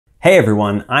Hey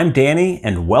everyone, I'm Danny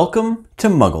and welcome to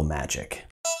Muggle Magic.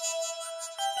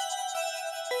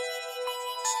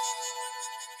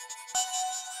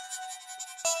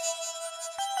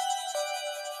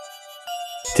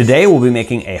 Today we'll be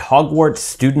making a Hogwarts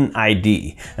Student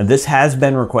ID, and this has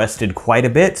been requested quite a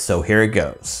bit, so here it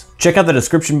goes. Check out the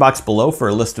description box below for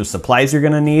a list of supplies you're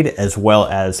gonna need, as well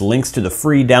as links to the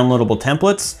free downloadable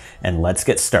templates, and let's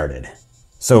get started.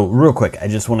 So real quick, I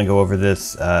just wanna go over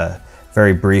this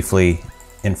very briefly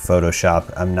in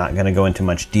Photoshop. I'm not gonna go into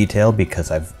much detail because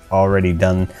I've already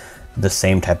done the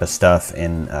same type of stuff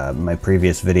in my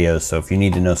previous videos, so if you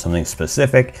need to know something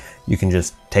specific, you can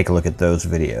just take a look at those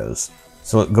videos.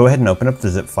 So go ahead and open up the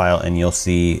zip file and you'll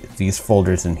see these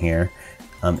folders in here.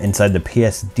 Inside the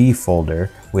PSD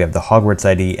folder, we have the Hogwarts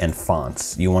ID and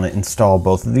fonts. You want to install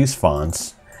both of these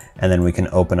fonts, and then we can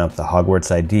open up the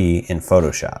Hogwarts ID in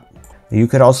Photoshop. You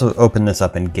could also open this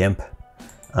up in GIMP,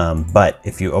 but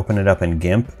if you open it up in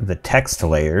GIMP, the text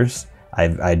layers,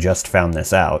 I just found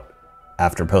this out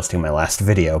after posting my last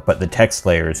video, but the text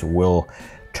layers will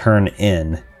turn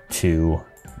in to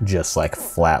just like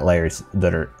flat layers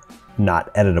that are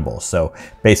not editable. So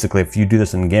basically, if you do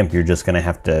this in GIMP, you're just going to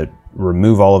have to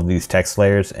remove all of these text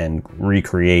layers and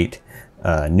recreate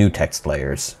new text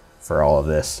layers for all of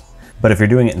this. But if you're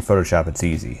doing it in Photoshop, it's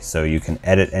easy. So you can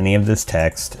edit any of this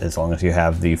text as long as you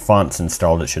have the fonts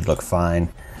installed. It should look fine.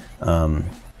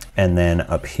 And then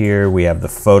up here we have the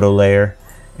photo layer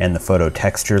and the photo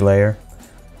texture layer.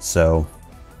 So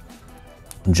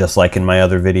just like in my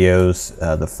other videos,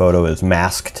 the photo is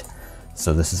masked.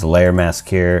 So this is a layer mask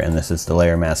here, and this is the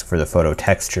layer mask for the photo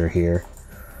texture here.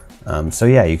 So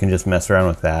yeah, you can just mess around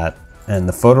with that. And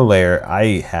the photo layer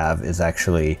I have is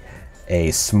actually a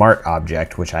smart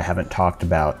object, which I haven't talked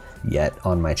about yet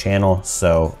on my channel.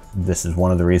 So this is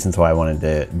one of the reasons why I wanted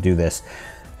to do this.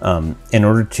 In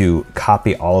order to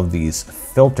copy all of these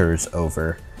filters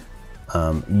over,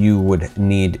 you would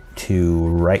need to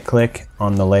right click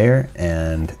on the layer,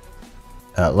 and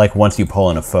like once you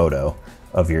pull in a photo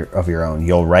of your own,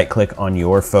 you'll right click on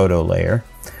your photo layer,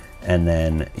 and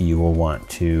then you will want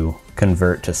to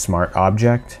convert to smart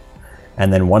object.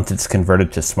 And then once it's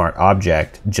converted to smart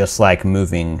object, just like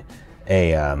moving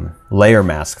a layer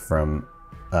mask from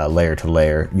layer to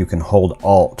layer, you can hold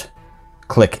Alt,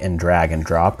 click and drag and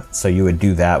drop. So you would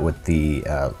do that with the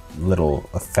little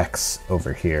effects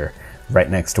over here. Right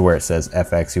next to where it says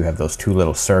FX, you have those two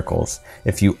little circles.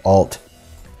 If you Alt,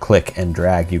 click and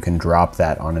drag, you can drop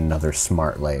that on another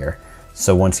smart layer.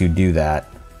 So once you do that,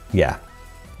 yeah,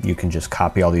 you can just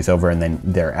copy all these over, and then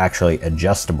they're actually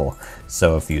adjustable.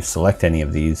 So if you select any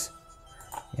of these,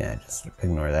 yeah, just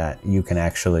ignore that, you can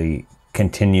actually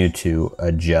continue to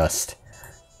adjust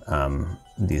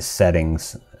these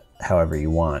settings however you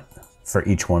want for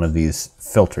each one of these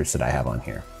filters that I have on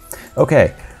here.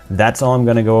 Okay, that's all I'm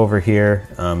going to go over here.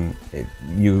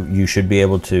 You should be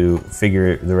able to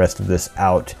figure the rest of this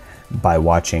out by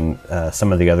watching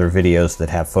some of the other videos that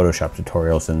have Photoshop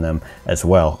tutorials in them as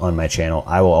well on my channel.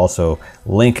 I will also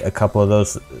link a couple of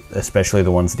those, especially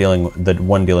the one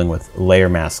dealing with layer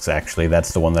masks. Actually,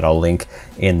 that's the one that I'll link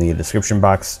in the description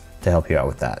box to help you out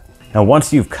with that. Now,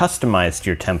 once you've customized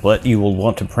your template, you will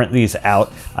want to print these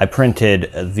out. I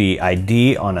printed the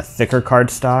ID on a thicker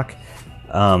cardstock,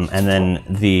 and then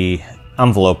the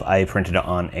envelope I printed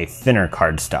on a thinner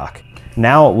cardstock.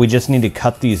 Now we just need to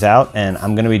cut these out, and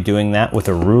I'm going to be doing that with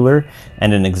a ruler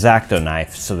and an X-Acto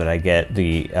knife so that I get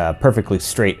the perfectly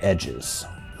straight edges.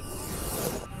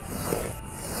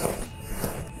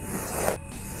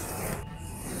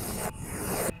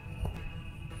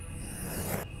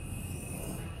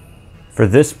 For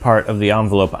this part of the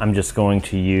envelope, I'm just going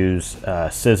to use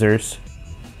scissors,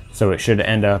 so it should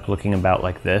end up looking about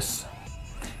like this.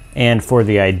 And for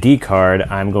the ID card,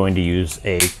 I'm going to use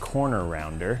a corner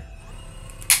rounder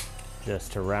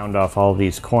just to round off all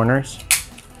these corners.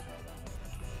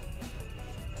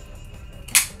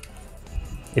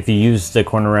 If you use the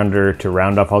corner rounder to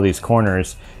round off all these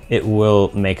corners, it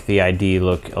will make the ID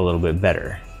look a little bit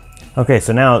better. Okay,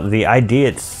 so now the ID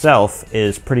itself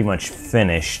is pretty much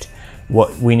finished.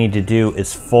 What we need to do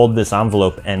is fold this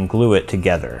envelope and glue it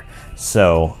together.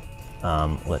 So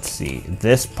let's see,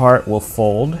 this part will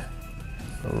fold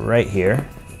right here.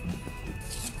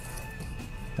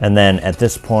 And then at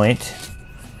this point,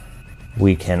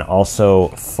 we can also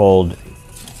fold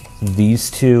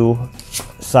these two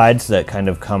sides that kind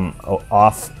of come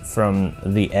off from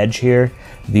the edge here.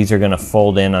 These are going to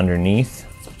fold in underneath.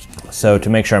 So to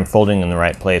make sure I'm folding in the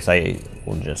right place, I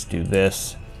will just do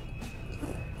this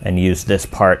and use this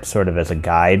part sort of as a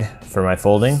guide for my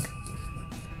folding.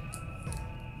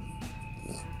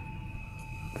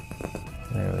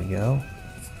 There we go.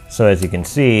 So as you can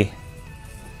see,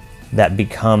 that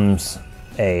becomes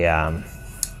a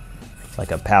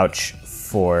like a pouch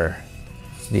for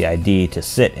the ID to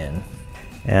sit in.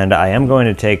 And I am going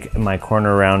to take my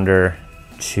corner rounder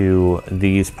to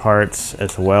these parts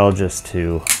as well, just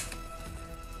to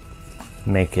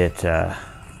make it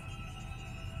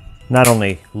not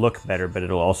only look better, but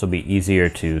it'll also be easier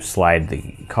to slide the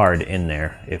card in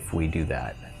there if we do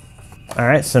that. All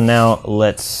right, so now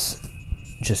let's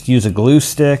just use a glue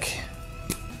stick,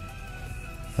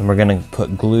 and we're gonna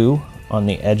put glue on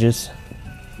the edges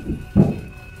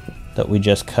that we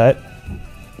just cut.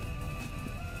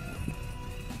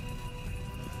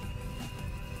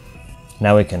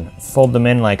 Now we can fold them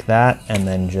in like that, and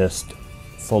then just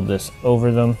fold this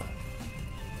over them.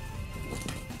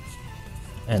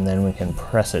 And then we can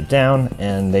press it down,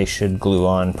 and they should glue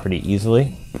on pretty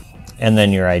easily. And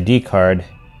then your ID card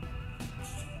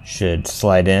should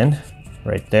slide in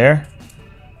right there.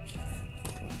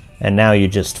 And now you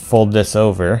just fold this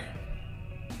over.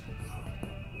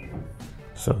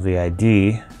 So the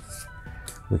ID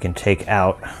we can take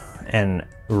out and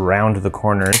round the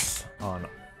corners on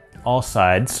all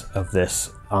sides of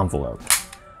this envelope.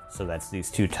 So that's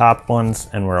these two top ones,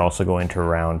 and we're also going to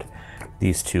round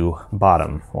these two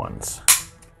bottom ones.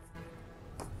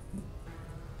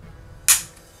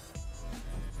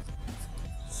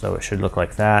 So it should look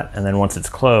like that. And then once it's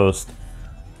closed,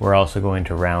 we're also going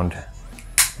to round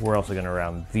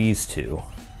these two.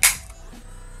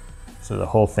 So the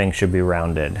whole thing should be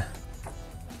rounded.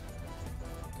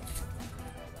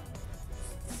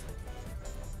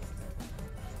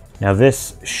 Now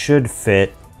this should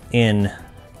fit in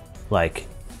like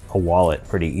a wallet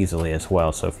pretty easily as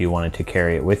well, so if you wanted to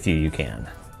carry it with you, you can.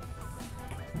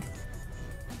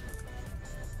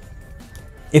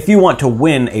 If you want to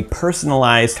win a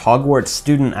personalized Hogwarts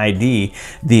Student ID,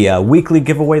 the weekly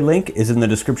giveaway link is in the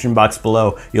description box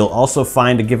below. You'll also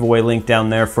find a giveaway link down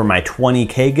there for my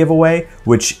 20K giveaway,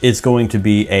 which is going to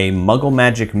be a Muggle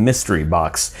Magic mystery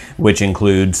box, which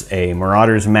includes a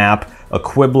Marauder's map, a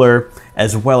Quibbler,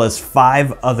 as well as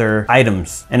 5 other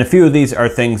items. And a few of these are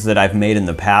things that I've made in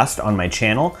the past on my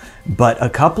channel, but a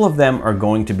couple of them are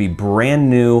going to be brand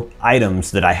new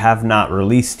items that I have not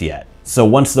released yet. So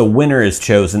once the winner is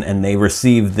chosen and they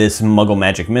receive this Muggle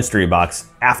Magic mystery box,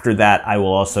 after that I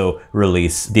will also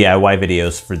release DIY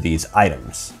videos for these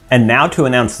items. And now to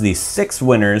announce the 6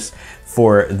 winners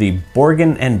for the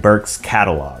Borgin and Burke's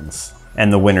catalogs.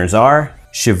 And the winners are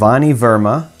Shivani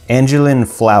Verma, Angeline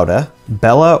Flauta,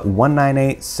 Bella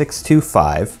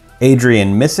 198625,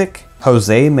 Adrian Missick,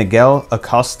 Jose Miguel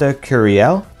Acosta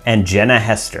Curiel, and Jenna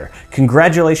Hester.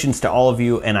 Congratulations to all of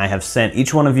you, and I have sent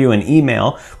each one of you an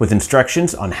email with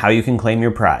instructions on how you can claim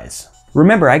your prize.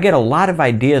 Remember, I get a lot of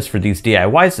ideas for these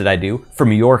DIYs that I do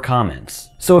from your comments.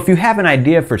 So if you have an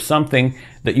idea for something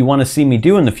that you want to see me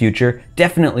do in the future,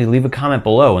 definitely leave a comment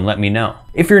below and let me know.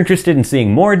 If you're interested in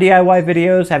seeing more DIY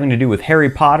videos having to do with Harry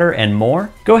Potter and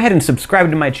more, go ahead and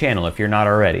subscribe to my channel if you're not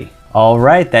already. All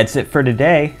right, that's it for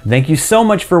today. Thank you so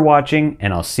much for watching,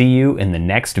 and I'll see you in the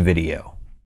next video.